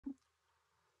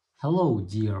Hello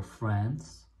dear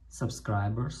friends,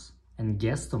 subscribers and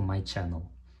guests of my channel.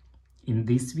 In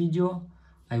this video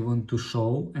I want to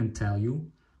show and tell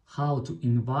you how to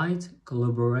invite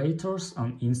collaborators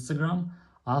on Instagram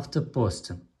after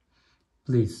posting.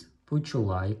 Please put your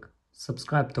like,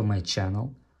 subscribe to my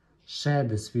channel, share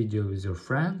this video with your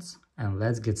friends and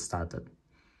let's get started.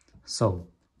 So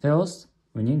first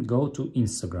we need to go to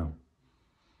Instagram.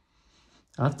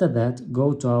 After that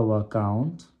go to our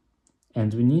account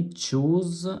and we need to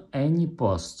choose any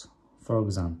post, for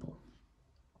example.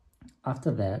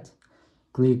 After that,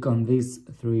 click on these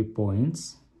 3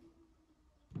 points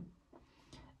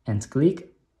and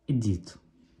click Edit.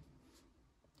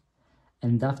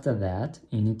 And after that,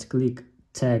 you need to click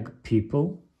Tag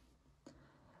People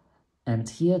and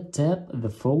here tap the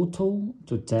photo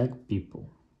to tag people.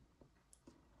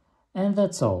 And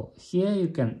that's all. Here you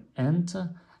can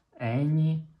enter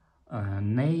any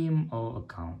name or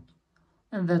account.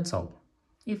 And that's all.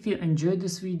 If you enjoyed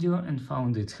this video and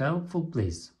found it helpful,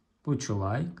 please put your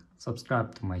like,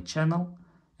 subscribe to my channel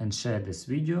and share this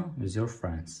video with your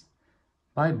friends.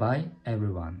 Bye bye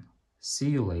everyone. See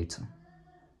you later.